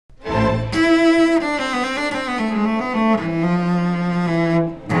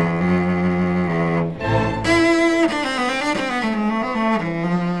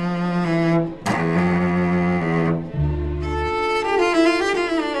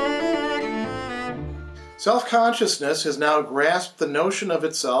Self-consciousness has now grasped the notion of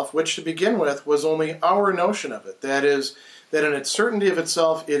itself, which to begin with was only our notion of it. That is, that in its certainty of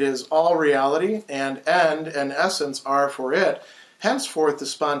itself it is all reality, and end and essence are for it henceforth the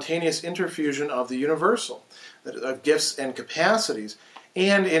spontaneous interfusion of the universal, of gifts and capacities,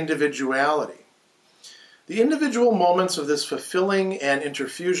 and individuality. The individual moments of this fulfilling and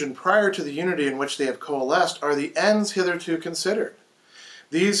interfusion prior to the unity in which they have coalesced are the ends hitherto considered.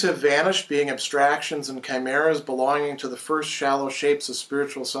 These have vanished, being abstractions and chimeras belonging to the first shallow shapes of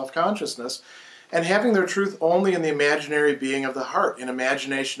spiritual self-consciousness, and having their truth only in the imaginary being of the heart, in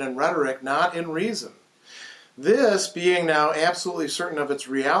imagination and rhetoric, not in reason. This, being now absolutely certain of its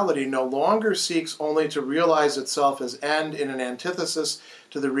reality, no longer seeks only to realize itself as end in an antithesis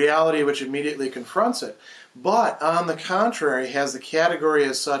to the reality which immediately confronts it, but, on the contrary, has the category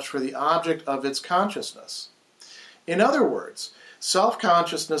as such for the object of its consciousness. In other words,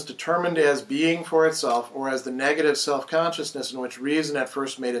 self-consciousness determined as being for itself, or as the negative self-consciousness in which reason at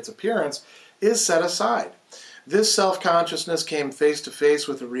first made its appearance, is set aside. This self-consciousness came face to face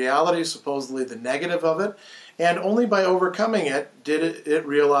with the reality, supposedly the negative of it, and only by overcoming it did it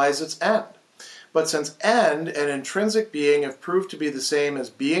realize its end. But since end and intrinsic being have proved to be the same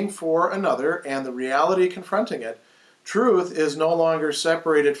as being for another and the reality confronting it, truth is no longer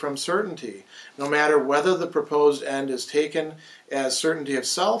separated from certainty, no matter whether the proposed end is taken as certainty of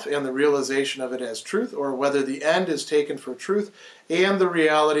self and the realization of it as truth, or whether the end is taken for truth and the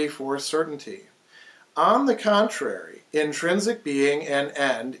reality for certainty. On the contrary, intrinsic being and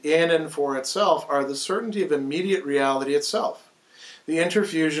end, in and for itself, are the certainty of immediate reality itself, the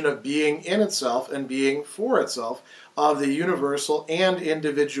interfusion of being in itself and being for itself, of the universal and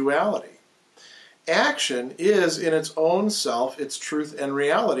individuality. Action is in its own self its truth and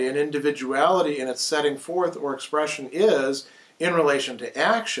reality, and individuality in its setting forth or expression is, in relation to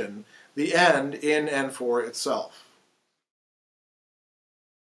action, the end in and for itself.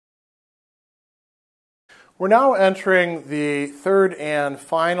 We're now entering the third and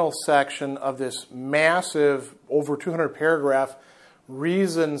final section of this massive, over 200 paragraph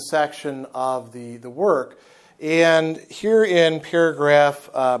reason section of the work. And here in paragraph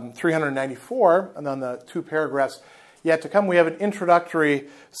 394, and then the two paragraphs yet to come, we have an introductory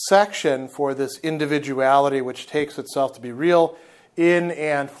section for this individuality which takes itself to be real in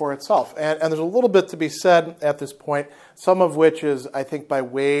and for itself. And there's a little bit to be said at this point, some of which is, I think, by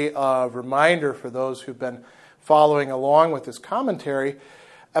way of reminder for those who've been following along with this commentary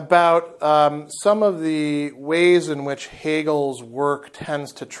about some of the ways in which Hegel's work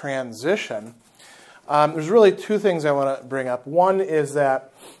tends to transition. There's really two things I want to bring up. One is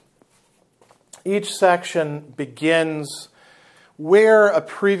that each section begins where a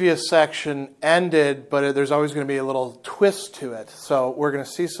previous section ended, but there's always going to be a little twist to it. So we're going to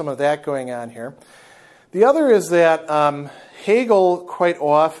see some of that going on here. The other is that Hegel quite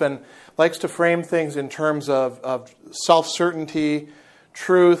often likes to frame things in terms of self-certainty,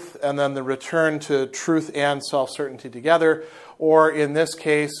 truth, and then the return to truth and self-certainty together. Or in this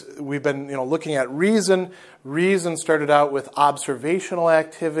case, we've been looking at reason. Reason started out with observational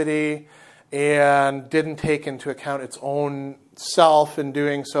activity and didn't take into account its own self in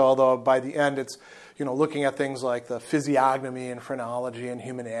doing so, although by the end it's looking at things like the physiognomy and phrenology and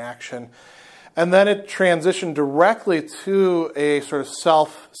human action. And then it transitioned directly to a sort of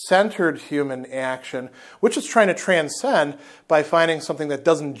self-centered human action, which is trying to transcend by finding something that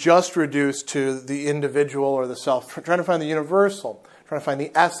doesn't just reduce to the individual or the self, trying to find the universal, trying to find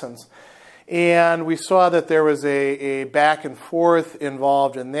the essence. And we saw that there was a back and forth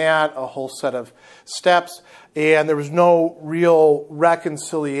involved in that, a whole set of steps, and there was no real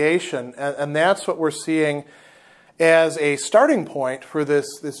reconciliation. And that's what we're seeing as a starting point for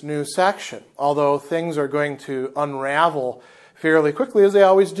this new section, although things are going to unravel fairly quickly, as they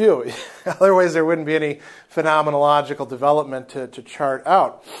always do. Otherwise, there wouldn't be any phenomenological development to chart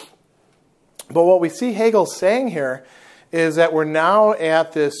out. But what we see Hegel saying here is that we're now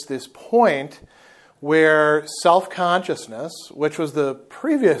at this point where self-consciousness, which was the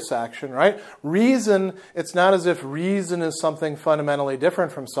previous section, right? Reason, it's not as if reason is something fundamentally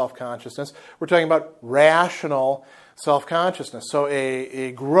different from self-consciousness. We're talking about rational self-consciousness. So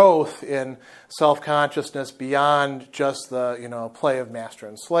a growth in self-consciousness beyond just the play of master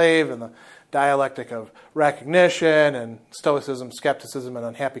and slave and the dialectic of recognition and stoicism, skepticism, and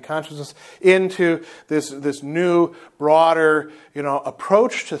unhappy consciousness into this new, broader,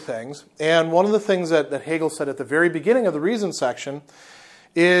 approach to things. And one of the things that Hegel said at the very beginning of the reason section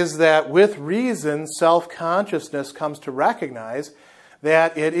is that with reason, self-consciousness comes to recognize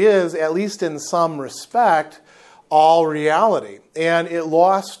that it is, at least in some respect, all reality. And it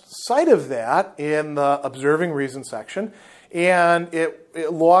lost sight of that in the observing reason section, and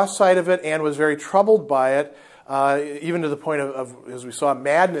it lost sight of it and was very troubled by it, even to the point of, as we saw,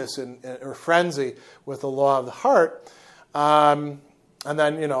 madness or frenzy with the law of the heart. And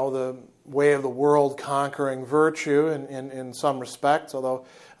then, the way of the world conquering virtue in some respects, although,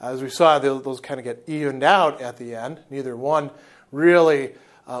 as we saw, those kind of get evened out at the end. Neither one really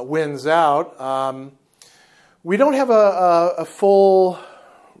wins out. We don't have a full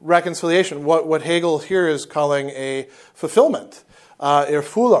reconciliation, what Hegel here is calling a fulfillment,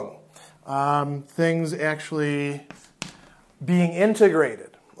 Erfüllung, things actually being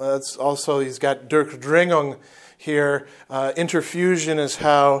integrated. That's also, he's got Durchdringung here. Interfusion is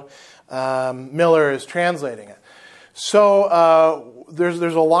how Miller is translating it. So there's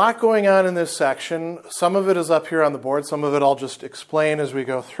a lot going on in this section. Some of it is up here on the board. Some of it I'll just explain as we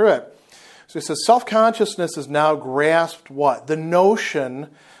go through it. So he says, self-consciousness is now grasped what? The notion,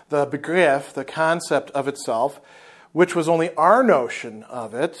 the Begriff, the concept of itself, which was only our notion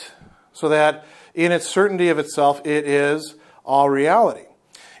of it, so that in its certainty of itself, it is all reality.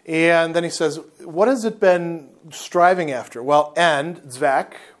 And then he says, what has it been striving after? Well, end,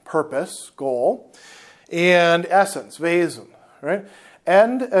 Zweck, purpose, goal, and essence, Wesen, right?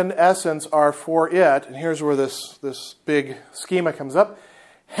 End and essence are for it, and here's where this big schema comes up.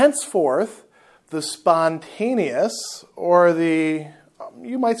 Henceforth, the spontaneous, or the,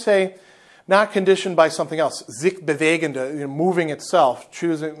 you might say, not conditioned by something else, sich bewegende, moving itself,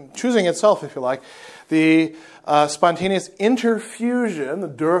 choosing itself, if you like, the spontaneous interfusion, the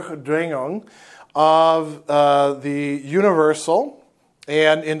Durchdringung, of the universal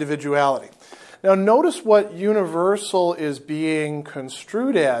and individuality. Now notice what universal is being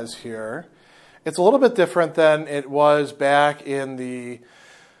construed as here. It's a little bit different than it was back in the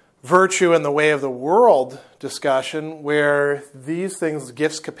virtue and the way of the world discussion, where these things,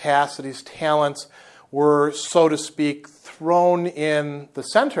 gifts, capacities, talents, were, so to speak, thrown in the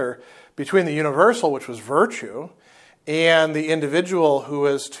center between the universal, which was virtue, and the individual who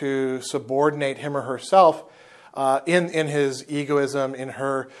is to subordinate him or herself in his egoism, in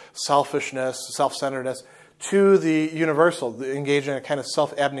her selfishness, self-centeredness, to the universal, engaging in a kind of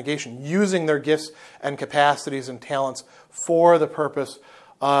self-abnegation, using their gifts and capacities and talents for the purpose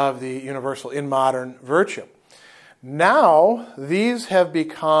of the universal in modern virtue. Now, these have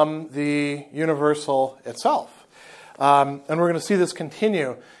become the universal itself. And we're going to see this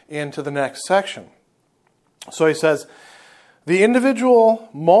continue into the next section. So he says, the individual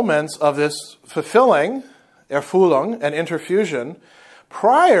moments of this fulfilling, Erfüllung, and interfusion,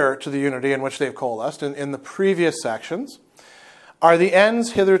 prior to the unity in which they've coalesced in the previous sections, are the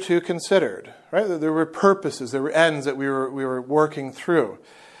ends hitherto considered. Right? There were purposes, there were ends that we were working through.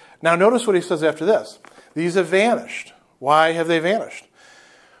 Now notice what he says after this. These have vanished. Why have they vanished?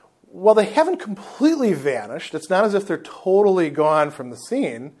 Well, they haven't completely vanished. It's not as if they're totally gone from the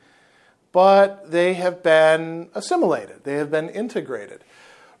scene, but they have been assimilated. They have been integrated.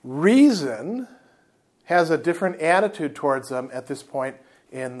 Reason has a different attitude towards them at this point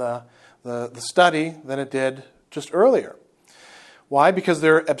in the study than it did just earlier. Why? Because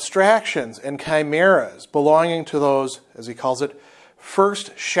they're abstractions and chimeras belonging to those, as he calls it,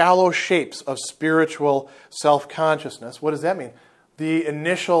 first shallow shapes of spiritual self-consciousness. What does that mean? The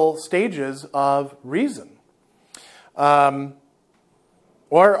initial stages of reason. Or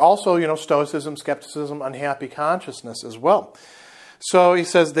also, stoicism, skepticism, unhappy consciousness as well. So he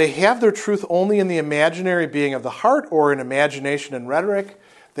says they have their truth only in the imaginary being of the heart or in imagination and rhetoric.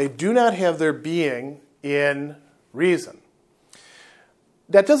 They do not have their being in reason.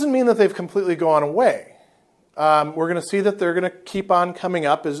 That doesn't mean that they've completely gone away. We're going to see that they're going to keep on coming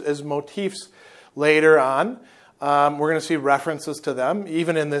up as motifs later on. We're going to see references to them,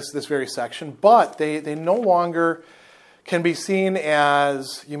 even in this very section. But they no longer can be seen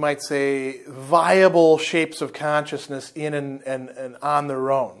as, you might say, viable shapes of consciousness in and on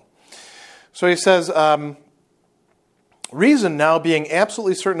their own. So he says, reason, now being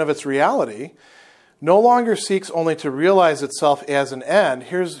absolutely certain of its reality, no longer seeks only to realize itself as an end.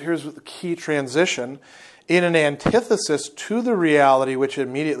 Here's the key transition. In an antithesis to the reality which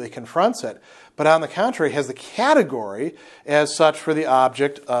immediately confronts it, but on the contrary has the category as such for the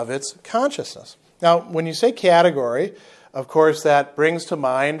object of its consciousness. Now, when you say category, of course, that brings to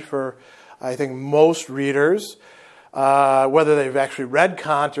mind for, I think, most readers, whether they've actually read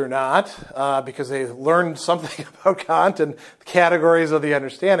Kant or not, because they learned something about Kant and the categories of the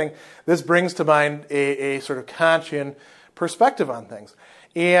understanding, this brings to mind a sort of Kantian perspective on things.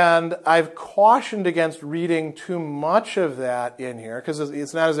 And I've cautioned against reading too much of that in here, because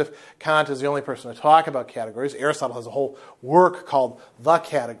it's not as if Kant is the only person to talk about categories. Aristotle has a whole work called The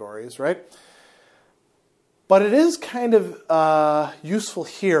Categories, right? But it is kind of useful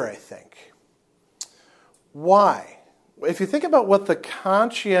here, I think. Why? If you think about what the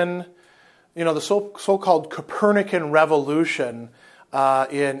Kantian, the so-called Copernican revolution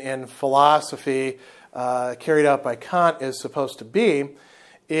in philosophy carried out by Kant is supposed to be,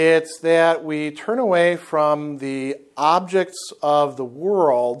 it's that we turn away from the objects of the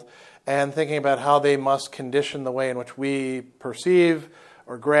world and thinking about how they must condition the way in which we perceive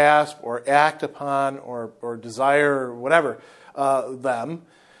or grasp or act upon or desire or whatever them.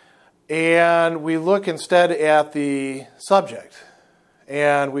 And we look instead at the subject.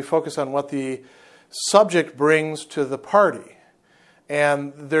 And we focus on what the subject brings to the party.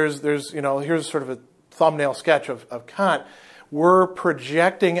 And there's here's sort of a thumbnail sketch of Kant. We're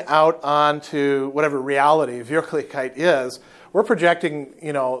projecting out onto whatever reality, Wirklichkeit is, we're projecting,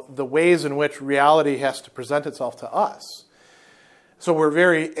 the ways in which reality has to present itself to us. So we're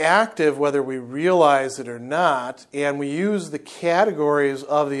very active whether we realize it or not, and we use the categories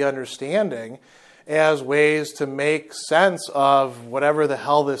of the understanding as ways to make sense of whatever the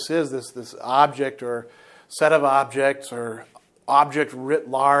hell this is, this object or set of objects or object writ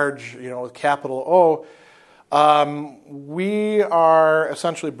large, with capital O. We are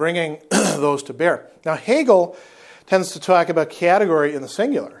essentially bringing those to bear. Now, Hegel tends to talk about category in the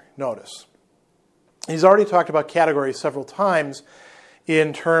singular, notice. He's already talked about category several times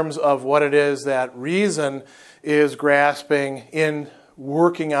in terms of what it is that reason is grasping in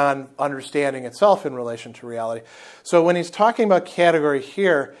working on understanding itself in relation to reality. So when he's talking about category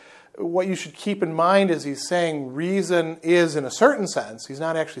here, what you should keep in mind is he's saying reason is, in a certain sense, he's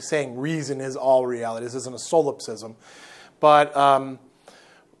not actually saying reason is all reality. This isn't a solipsism. But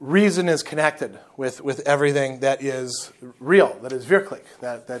reason is connected with everything that is real, that is wirklich,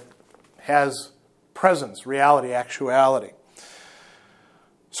 that has presence, reality, actuality.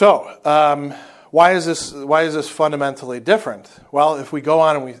 So, why is this fundamentally different? Well, if we go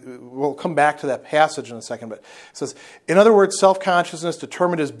on and we'll come back to that passage in a second, but it says, in other words, self-consciousness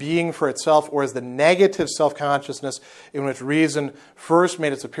determined as being for itself or as the negative self-consciousness in which reason first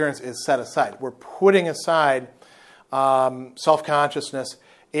made its appearance is set aside. We're putting aside self-consciousness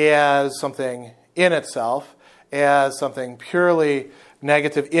as something in itself, as something purely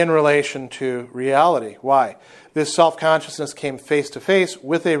negative in relation to reality. Why? This self-consciousness came face to face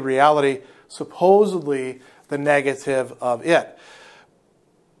with a reality supposedly the negative of it.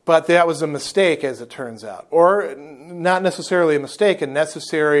 But that was a mistake, as it turns out. Or not necessarily a mistake, a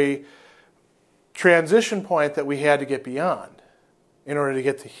necessary transition point that we had to get beyond in order to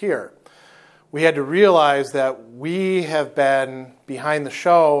get to here. We had to realize that we have been behind the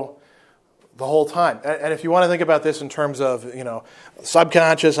show the whole time. And if you want to think about this in terms of,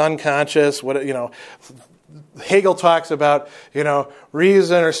 subconscious, unconscious, Hegel talks about,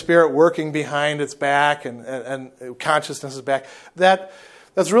 reason or spirit working behind its back and consciousness is back.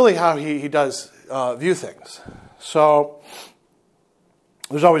 That's really how he does view things. So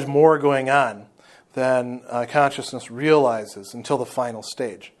there's always more going on than consciousness realizes until the final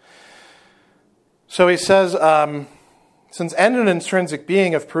stage. So he says, since end and intrinsic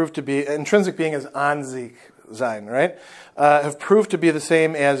being have proved to be, intrinsic being is an sich sein, right? Have proved to be the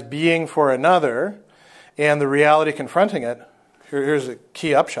same as being for another, and the reality confronting it, here's a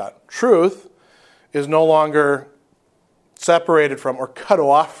key upshot. Truth is no longer separated from or cut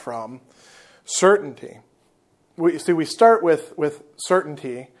off from certainty. We start with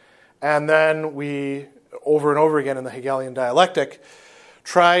certainty, and then we, over and over again in the Hegelian dialectic,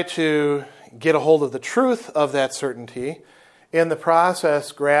 try to get a hold of the truth of that certainty. In the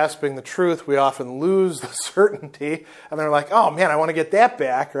process, grasping the truth, we often lose the certainty, and they're like, oh man, I want to get that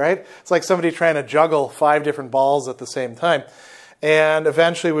back, right? It's like somebody trying to juggle 5 different balls at the same time. And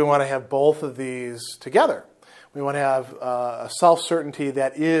eventually we want to have both of these together. We want to have a self-certainty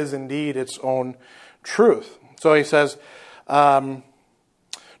that is indeed its own truth. So he says,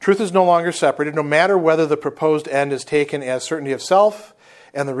 truth is no longer separated, no matter whether the proposed end is taken as certainty of self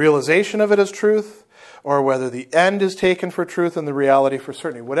and the realization of it as truth, or whether the end is taken for truth and the reality for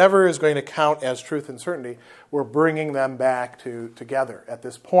certainty. Whatever is going to count as truth and certainty, we're bringing them back together at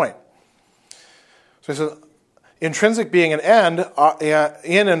this point. So he says, intrinsic being and end,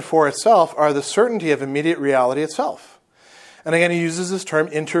 in and for itself, are the certainty of immediate reality itself. And again, he uses this term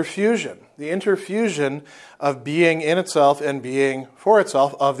interfusion. The interfusion of being in itself and being for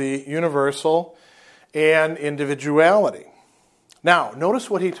itself, of the universal and individuality. Now, notice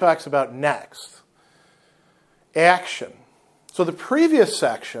what he talks about next. Action. So the previous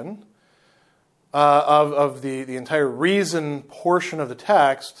section of the entire reason portion of the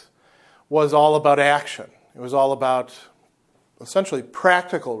text was all about action. It was all about essentially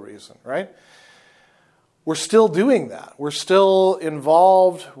practical reason, right? We're still doing that. We're still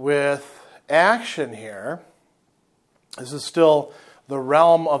involved with action here. This is still the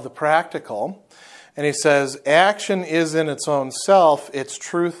realm of the practical. And he says, action is in its own self, its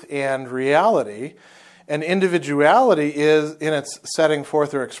truth and reality. And individuality is, in its setting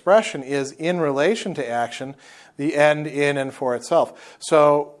forth or expression, is in relation to action, the end in and for itself.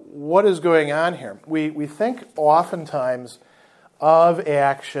 So what is going on here? We think oftentimes of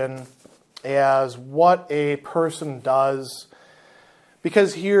action as what a person does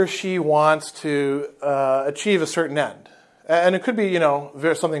because he or she wants to achieve a certain end. And it could be,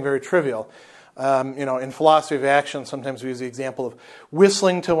 something very trivial. In philosophy of action, sometimes we use the example of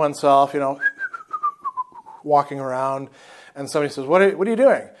whistling to oneself, walking around, and somebody says, what are you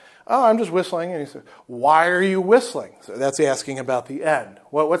doing? Oh, I'm just whistling. And you say, why are you whistling? So that's asking about the end.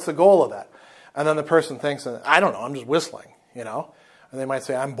 What's the goal of that? And then the person thinks, I don't know, I'm just whistling, And they might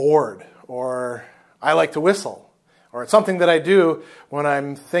say, I'm bored, or I like to whistle, or it's something that I do when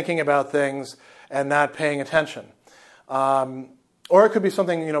I'm thinking about things and not paying attention. Or it could be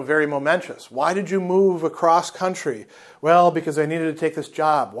something, very momentous. Why did you move across country? Well, because I needed to take this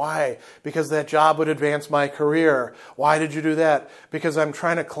job. Why? Because that job would advance my career. Why did you do that? Because I'm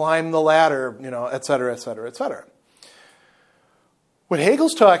trying to climb the ladder, et cetera, et cetera, et cetera. What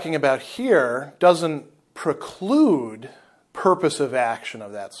Hegel's talking about here doesn't preclude purposive action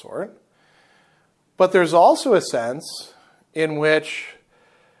of that sort. But there's also a sense in which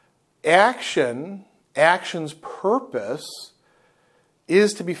action's purpose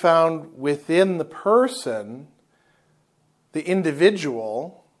is to be found within the person, the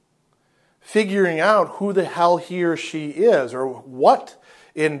individual, figuring out who the hell he or she is, or what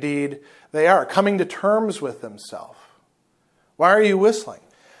indeed they are, coming to terms with themselves. Why are you whistling?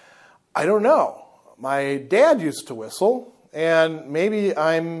 I don't know. My dad used to whistle, and maybe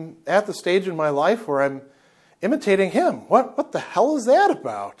I'm at the stage in my life where I'm imitating him. What the hell is that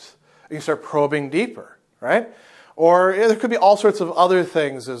about? And you start probing deeper, right? Or there could be all sorts of other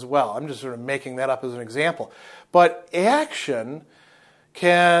things as well. I'm just sort of making that up as an example. But action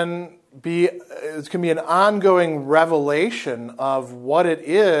can be an ongoing revelation of what it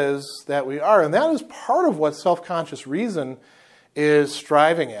is that we are. And that is part of what self-conscious reason is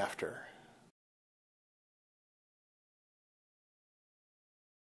striving after.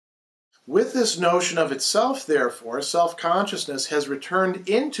 With this notion of itself, therefore, self-consciousness has returned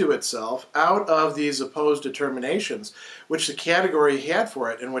into itself out of these opposed determinations, which the category had for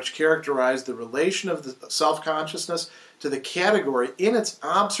it, and which characterized the relation of the self-consciousness to the category in its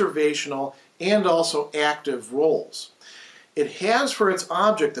observational and also active roles. It has for its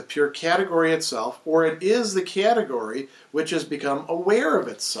object the pure category itself, or it is the category which has become aware of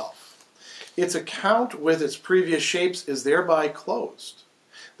itself. Its account with its previous shapes is thereby closed.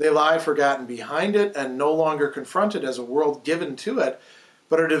 They lie forgotten behind it and no longer confronted as a world given to it,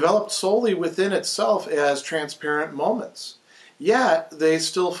 but are developed solely within itself as transparent moments. Yet they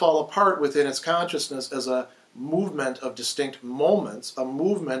still fall apart within its consciousness as a movement of distinct moments, a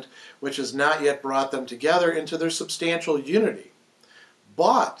movement which has not yet brought them together into their substantial unity.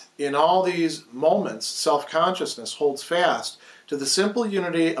 But in all these moments, self-consciousness holds fast to the simple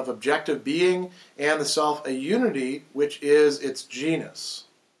unity of objective being and the self, a unity which is its genus.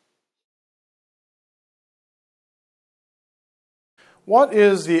 What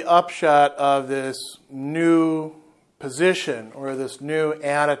is the upshot of this new position or this new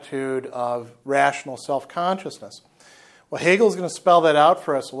attitude of rational self-consciousness? Well, Hegel's going to spell that out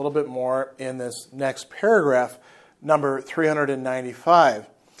for us a little bit more in this next paragraph, number 395.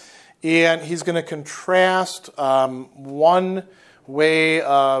 And he's going to contrast one way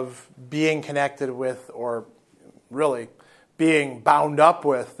of being connected with, or really being bound up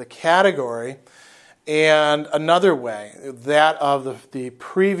with, the category, and another way, that of the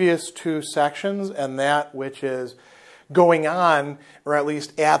previous two sections and that which is going on, or at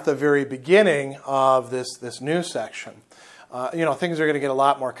least at the very beginning of this new section. Things are going to get a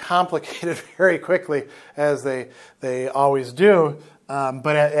lot more complicated very quickly, as they always do.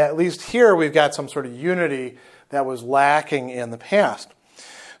 But at least here we've got some sort of unity that was lacking in the past.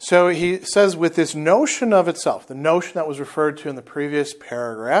 So he says, with this notion of itself, the notion that was referred to in the previous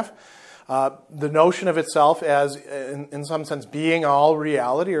paragraph, the notion of itself as, in some sense, being all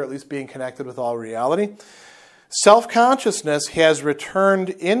reality, or at least being connected with all reality, self-consciousness has returned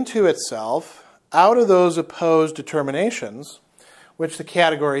into itself out of those opposed determinations which the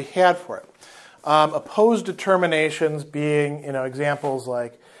category had for it. Opposed determinations being, examples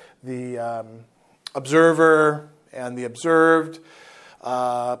like the observer and the observed,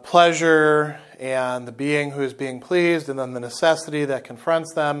 pleasure and the being who is being pleased, and then the necessity that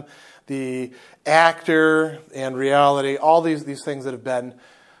confronts them, the actor and reality, all these things that have been,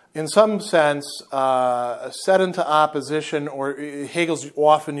 in some sense, set into opposition, or Hegel's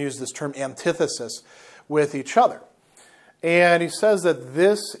often used this term antithesis, with each other. And he says that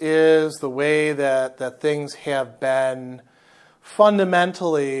this is the way that things have been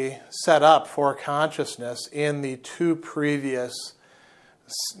fundamentally set up for consciousness in the two previous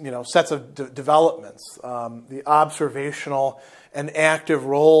sets of developments. The observational and active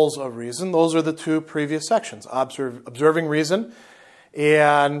roles of reason, those are the two previous sections, observing reason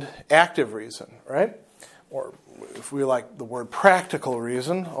and active reason, right? Or if we like the word practical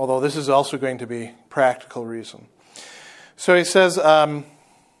reason, although this is also going to be practical reason. So he says,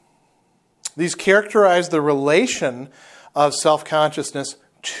 these characterize the relation of self-consciousness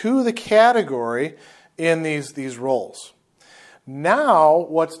to the category in these roles. Now,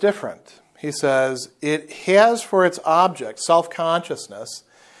 what's different? He says, it has for its object, self-consciousness,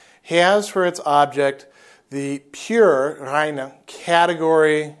 has for its object the pure, reine,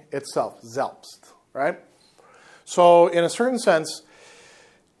 category itself, selbst, right? So, in a certain sense,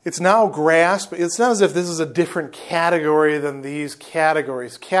 it's now grasped. It's not as if this is a different category than these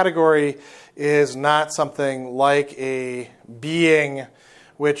categories. Category is not something like a being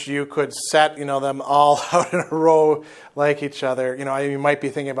which you could set, them all out in a row like each other. You might be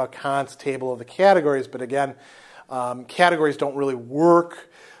thinking about Kant's table of the categories, but again, categories don't really work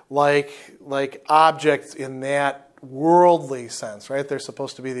like objects in that worldly sense, right? They're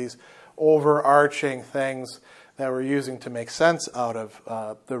supposed to be these overarching things that we're using to make sense out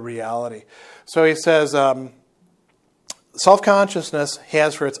of the reality. So he says, self-consciousness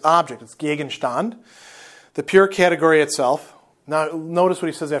has for its object, its Gegenstand, the pure category itself. Now, notice what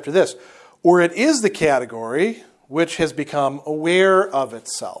he says after this. Or it is the category which has become aware of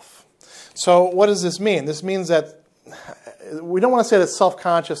itself. So what does this mean? This means that we don't want to say that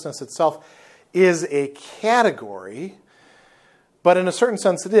self-consciousness itself is a category, but in a certain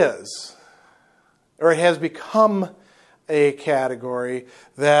sense it is. Or it has become a category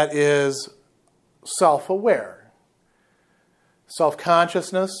that is self-aware.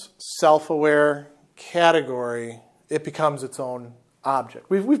 Self-consciousness, self-aware category, it becomes its own object.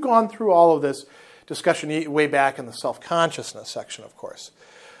 We've gone through all of this discussion way back in the self-consciousness section, of course.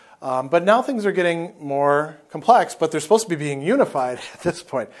 But now things are getting more complex, but they're supposed to be being unified at this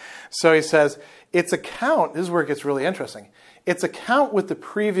point. So he says, its account, this is where it gets really interesting, its account with the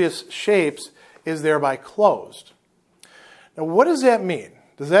previous shapes is thereby closed. Now, what does that mean?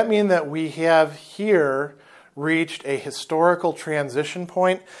 Does that mean that we have here reached a historical transition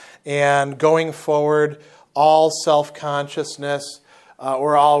point, and going forward, all self-consciousness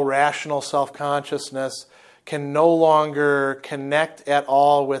or all rational self-consciousness can no longer connect at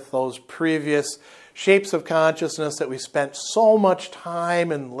all with those previous shapes of consciousness that we spent so much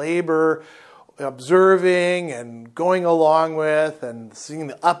time and labor observing and going along with and seeing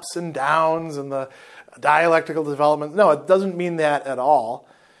the ups and downs and the dialectical development? No, it doesn't mean that at all.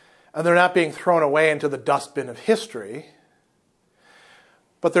 And they're not being thrown away into the dustbin of history.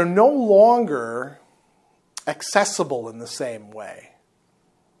 But they're no longer accessible in the same way.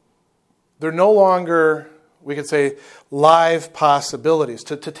 They're no longer, we could say, live possibilities.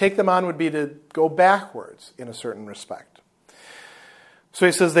 To take them on would be to go backwards in a certain respect. So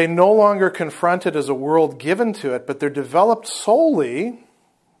he says they no longer confront it as a world given to it, but they're developed solely,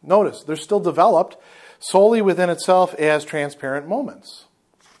 notice, they're still developed solely within itself as transparent moments.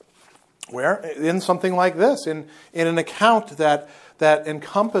 Where? In something like this, in an account that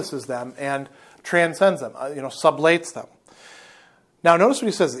encompasses them and transcends them, sublates them. Now notice what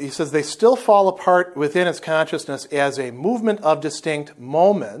he says. He says they still fall apart within its consciousness as a movement of distinct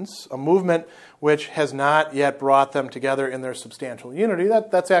moments, a movement which has not yet brought them together in their substantial unity.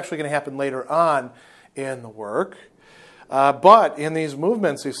 That's actually going to happen later on in the work. But in these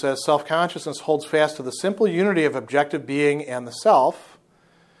movements, he says, self-consciousness holds fast to the simple unity of objective being and the self,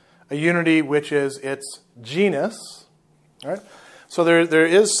 a unity which is its genus. Right? So there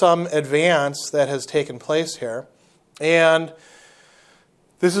is some advance that has taken place here. And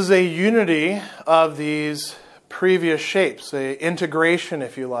this is a unity of these previous shapes, an integration,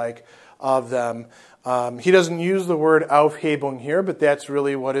 if you like, of them. He doesn't use the word Aufhebung here, but that's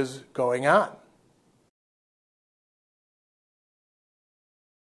really what is going on.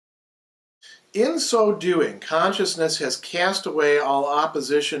 In so doing, consciousness has cast away all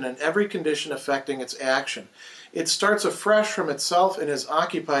opposition and every condition affecting its action. It starts afresh from itself and is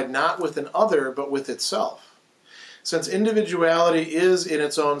occupied not with an other, but with itself. Since individuality is in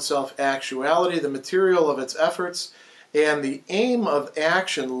its own self actuality, the material of its efforts and the aim of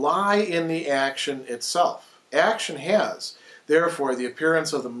action lie in the action itself. Action has, therefore, the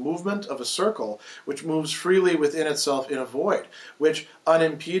appearance of the movement of a circle which moves freely within itself in a void, which,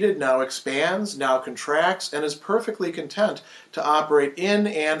 unimpeded, now expands, now contracts, and is perfectly content to operate in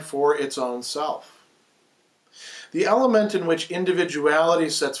and for its own self. The element in which individuality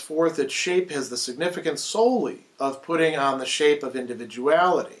sets forth its shape has the significance solely of putting on the shape of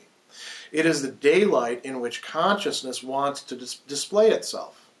individuality. It is the daylight in which consciousness wants to display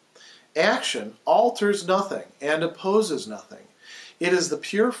itself. Action alters nothing and opposes nothing. It is the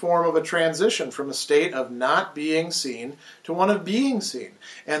pure form of a transition from a state of not being seen to one of being seen,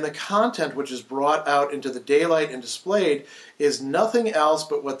 and the content which is brought out into the daylight and displayed is nothing else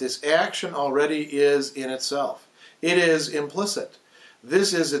but what this action already is in itself. It is implicit.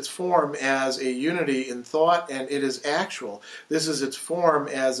 This is its form as a unity in thought, and it is actual. This is its form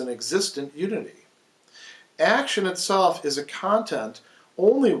as an existent unity. Action itself is a content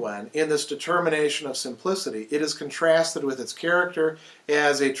only when, in this determination of simplicity, it is contrasted with its character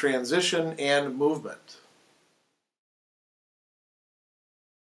as a transition and movement.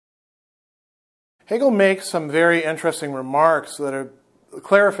 Hegel makes some very interesting remarks that are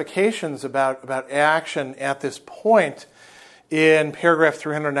clarifications about action at this point in paragraph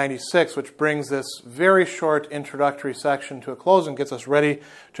 396, which brings this very short introductory section to a close and gets us ready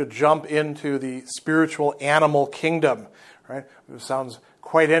to jump into the spiritual animal kingdom. Right? It sounds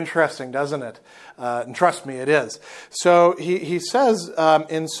quite interesting, doesn't it? And trust me, it is. So he says,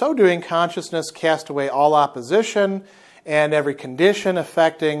 in so doing, consciousness cast away all opposition and every condition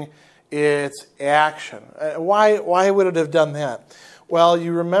affecting its action. Why would it have done that? Well,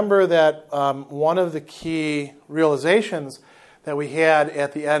 you remember that one of the key realizations that we had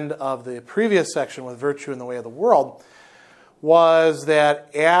at the end of the previous section with Virtue in the Way of the World was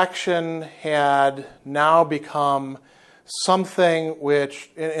that action had now become something which,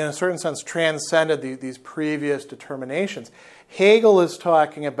 in a certain sense, transcended these previous determinations. Hegel is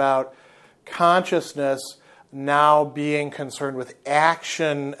talking about consciousness now being concerned with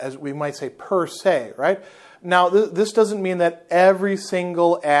action, as we might say, per se, right? Now, this doesn't mean that every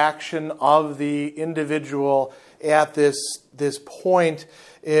single action of the individual at this point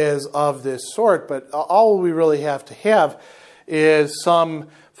is of this sort, but all we really have to have is some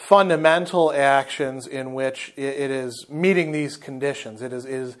fundamental actions in which it is meeting these conditions. It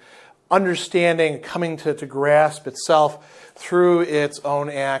is understanding, coming to grasp itself through its own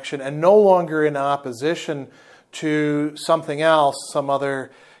action and no longer in opposition to something else, some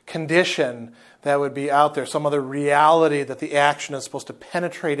other condition that would be out there, some other reality that the action is supposed to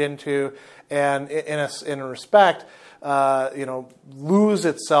penetrate into and, in a respect, lose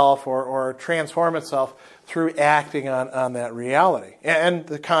itself or transform itself through acting on that reality and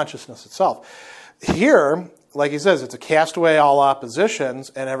the consciousness itself. Here, like he says, it's a cast away all oppositions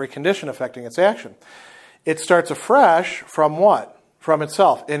and every condition affecting its action. It starts afresh from what? From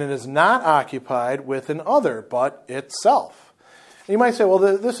itself. And it is not occupied with an other, but itself. You might say, well,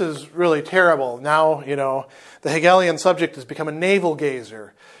 this is really terrible. Now, the Hegelian subject has become a navel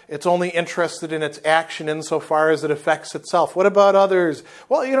gazer. It's only interested in its action insofar as it affects itself. What about others?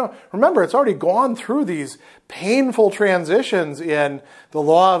 Well, remember, it's already gone through these painful transitions in the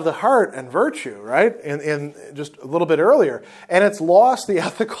law of the heart and virtue, right? In just a little bit earlier. And it's lost the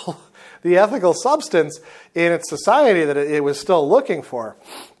ethical substance in its society that it was still looking for.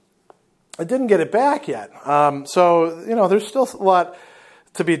 It didn't get it back yet. So, there's still a lot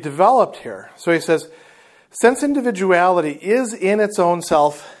to be developed here. So he says, since individuality is in its own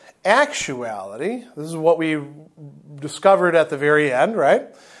self actuality, this is what we discovered at the very end, right?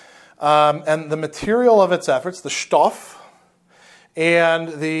 And the material of its efforts, the Stoff,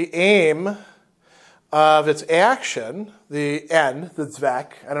 and the aim of its action, the end, the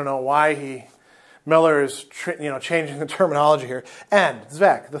Zweck. I don't know why Miller is changing the terminology here. End,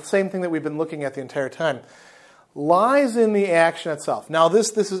 Zweck, the same thing that we've been looking at the entire time, lies in the action itself. Now,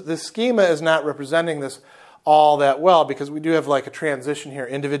 this schema is not representing this all that well because we do have like a transition here.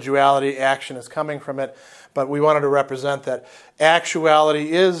 Individuality, action is coming from it, but we wanted to represent that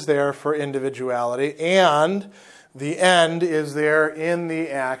actuality is there for individuality and the end is there in the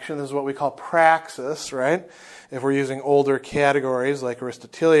action. This is what we call praxis, right? If we're using older categories like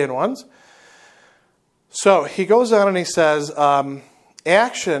Aristotelian ones. So he goes on and he says,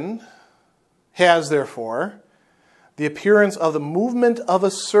 action has, therefore, the appearance of the movement of a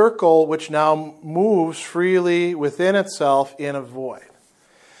circle which now moves freely within itself in a void.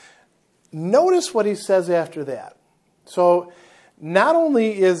 notice what he says after that. So not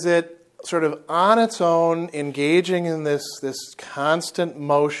only is it sort of on its own engaging in this constant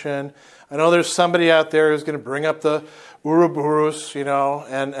motion. I know there's somebody out there who's going to bring up the Ouroboros,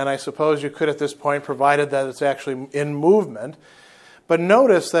 and I suppose you could at this point, provided that it's actually in movement. But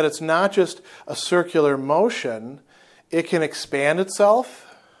notice that it's not just a circular motion. It can expand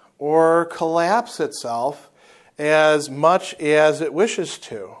itself or collapse itself as much as it wishes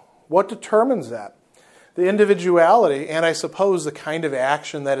to. What determines that? The individuality, and I suppose the kind of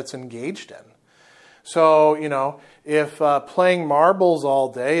action that it's engaged in. So, if playing marbles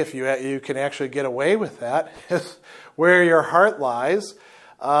all day, if you can actually get away with that, is where your heart lies.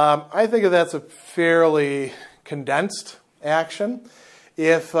 I think that's a fairly condensed action.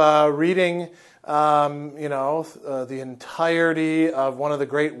 If reading, the entirety of one of the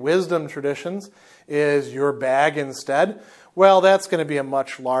great wisdom traditions is your bag instead, well, that's going to be a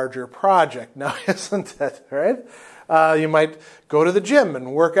much larger project now, isn't it? Right? You might go to the gym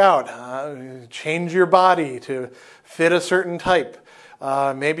and work out, change your body to fit a certain type.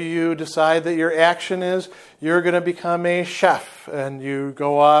 Maybe you decide that your action is you're going to become a chef, and you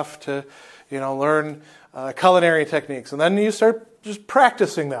go off to, learn culinary techniques, and then you start just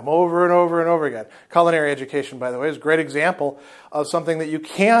practicing them over and over and over again. Culinary education, by the way, is a great example of something that you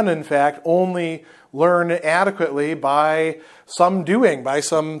can, in fact, only learn adequately by some doing, by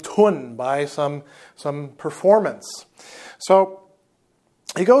some tun, by some performance. So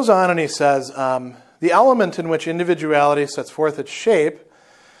he goes on and he says, the element in which individuality sets forth its shape,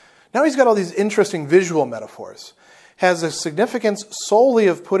 now he's got all these interesting visual metaphors, has a significance solely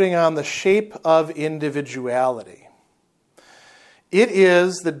of putting on the shape of individuality. It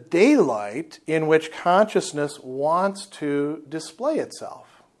is the daylight in which consciousness wants to display itself.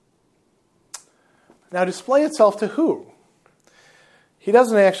 Now, display itself to who? He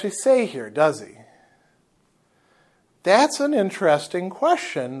doesn't actually say here, does he? That's an interesting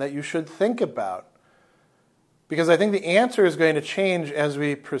question that you should think about, because I think the answer is going to change as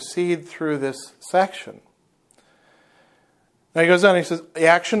we proceed through this section. Now he goes on and he says,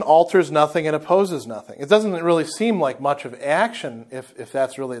 action alters nothing and opposes nothing. It doesn't really seem like much of action if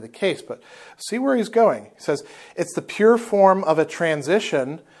that's really the case, but see where he's going. He says, it's the pure form of a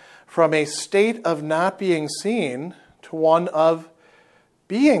transition from a state of not being seen to one of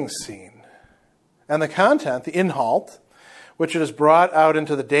being seen. And the content, the inhalt, which it is brought out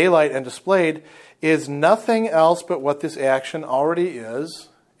into the daylight and displayed, is nothing else but what this action already is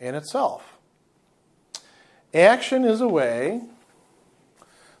in itself. Action is a way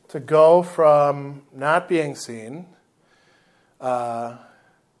to go from not being seen,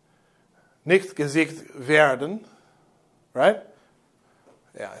 nicht gesicht werden, right?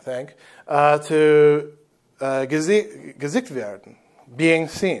 Yeah, I think, to gesicht werden, being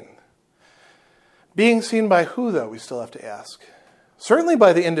seen. Being seen by who, though, we still have to ask. Certainly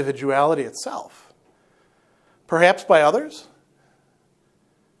by the individuality itself. Perhaps by others?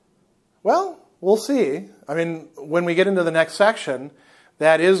 Well, we'll see. I mean, when we get into the next section,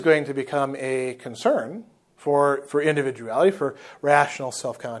 that is going to become a concern for individuality, for rational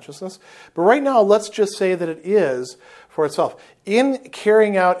self-consciousness. But right now, let's just say that it is for itself. In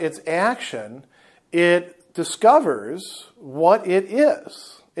carrying out its action, it discovers what it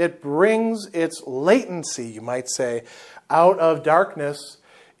is. It brings its latency, you might say, out of darkness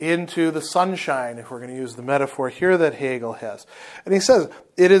into the sunshine, if we're going to use the metaphor here that Hegel has. And he says,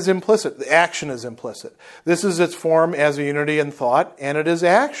 it is implicit. The action is implicit. This is its form as a unity in thought, and it is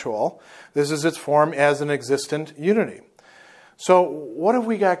actual. This is its form as an existent unity. So what have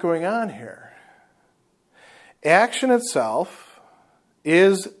we got going on here? Action itself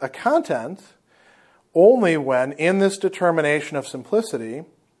is a content only when, in this determination of simplicity,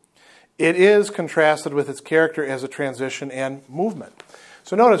 it is contrasted with its character as a transition and movement.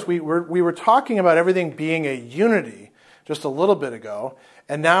 So notice, we were talking about everything being a unity just a little bit ago,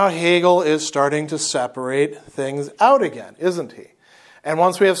 and now Hegel is starting to separate things out again, isn't he? And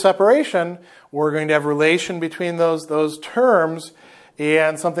once we have separation, we're going to have relation between those terms,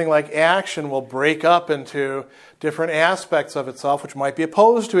 and something like action will break up into different aspects of itself, which might be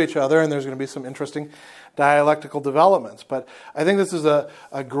opposed to each other, and there's going to be some interesting dialectical developments. But I think this is a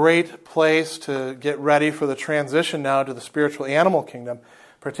great place to get ready for the transition now to the spiritual animal kingdom,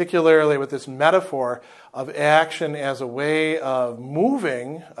 particularly with this metaphor of action as a way of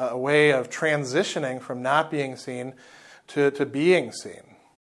moving, a way of transitioning from not being seen to being seen.